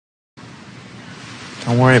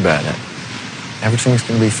Don't worry about it. Everything's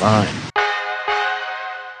gonna be fine.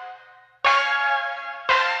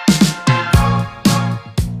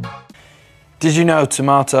 Did you know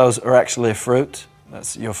tomatoes are actually a fruit?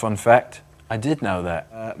 That's your fun fact. I did know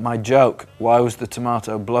that. My joke, why was the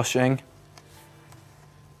tomato blushing?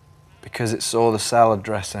 Because it saw the salad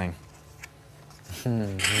dressing.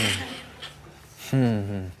 No,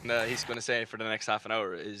 he's going to say for the next half an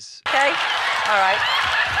hour is... Okay, all right.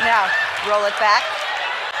 Now, roll it back.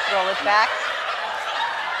 Roll it back.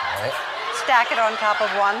 All right. Stack it on top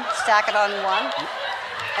of one. Stack it on one.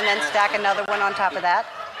 And then stack another one on top of that.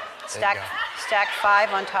 Stack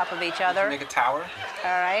 5 on top of each other. Make a tower.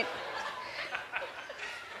 All right.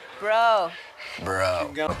 Bro.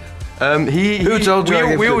 Who told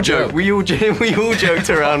you we all joked. We all joked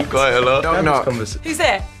around quite a lot. Knock. Who's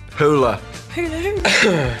there? Hula.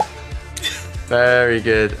 Hula. Very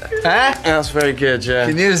good. Huh? That's very good, yeah.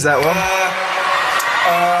 Can you use that one?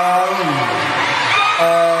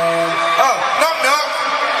 Knock, knock.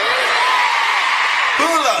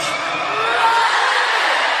 Hula.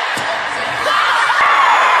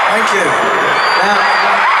 Thank you.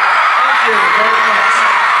 Thank you very much.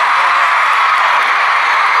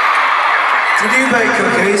 Did you bake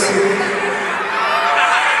cookies?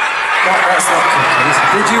 That's not cookies.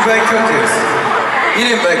 Did you bake cookies? You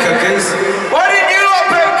didn't bake cookies. Why didn't you not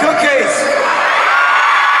bake cookies?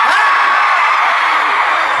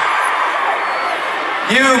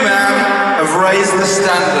 You, man, have raised the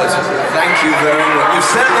standard. Thank you very much.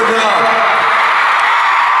 You've set the bar.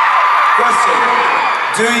 Question.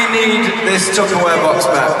 Do you need this Tupperware box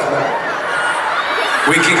back?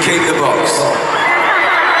 We can keep the box.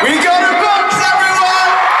 We got a box, everyone!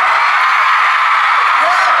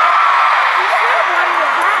 Yeah.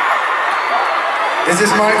 Is this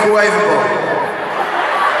microwavable?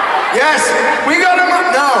 Yes, we got a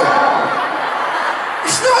no.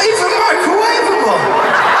 It's not even microwavable.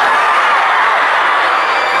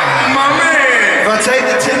 Mummy! If I take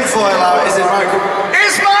the tin foil out, is it microwavable?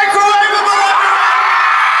 It's microwavable!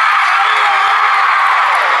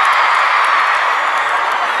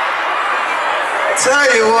 Tell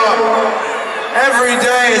you what, every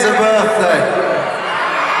day is a birthday.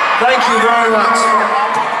 Thank you very much.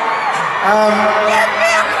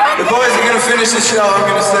 The boys are going to finish the show. I'm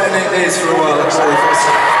going to sit and eat these for a while, actually.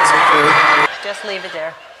 It's okay. Just leave it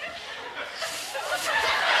there.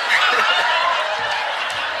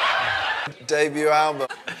 Debut album.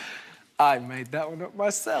 I made that one up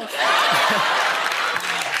myself.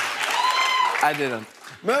 I didn't.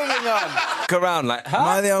 Moving on. Look around like, huh? Am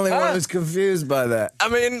I the only one who's confused by that? I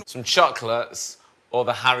mean... Some chocolates or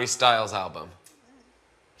the Harry Styles album?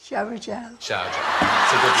 Shower gel. Shower gel.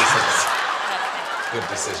 It's a good decision. Good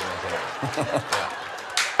decision, I think. Yeah.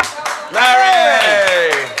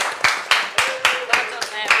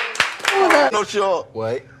 Mary! Not sure.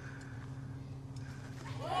 Wait.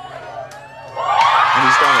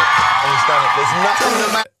 He's done it. He's done it. There's nothing that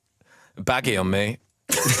matters. Baggy on me.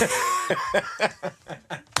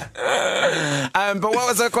 But what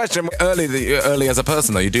was the question? Early as a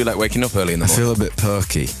person, though, you do like waking up early in the morning. I feel a bit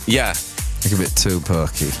perky. Yeah. Like a bit too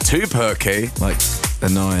perky. Too perky? Like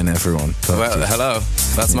annoying everyone. Perky. Well, hello.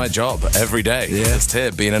 That's my job every day. Yeah. Just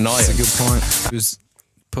here, being annoying. That's a good point. She was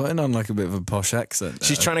putting on like a bit of a posh accent there.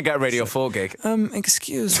 She's trying to get a Radio 4 gig.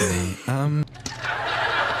 Excuse me. I'm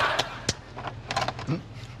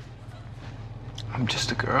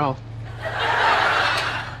just a girl.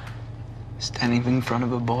 Standing in front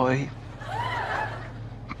of a boy.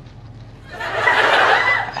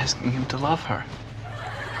 Asking him to love her.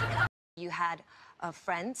 You had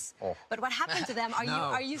friends, but what happened to them?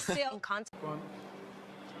 Are you still in contact?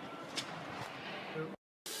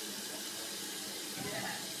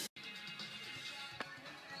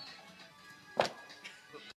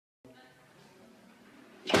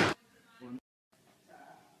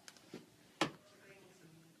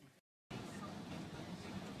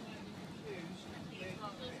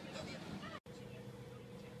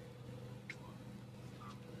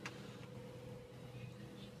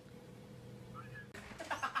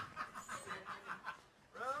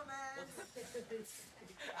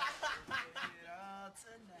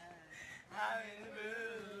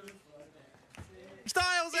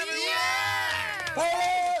 Styles, everyone!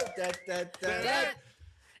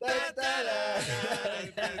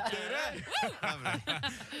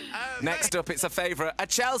 Next up, it's a favourite, a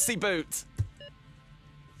Chelsea boot.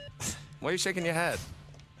 Why are you shaking your head?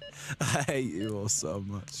 I hate you all so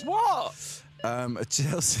much. What? A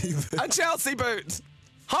Chelsea boot. A Chelsea boot.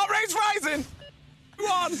 Heart rate's rising. Go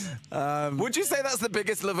on. Would you say that's the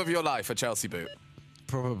biggest love of your life, a Chelsea boot?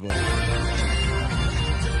 Probably.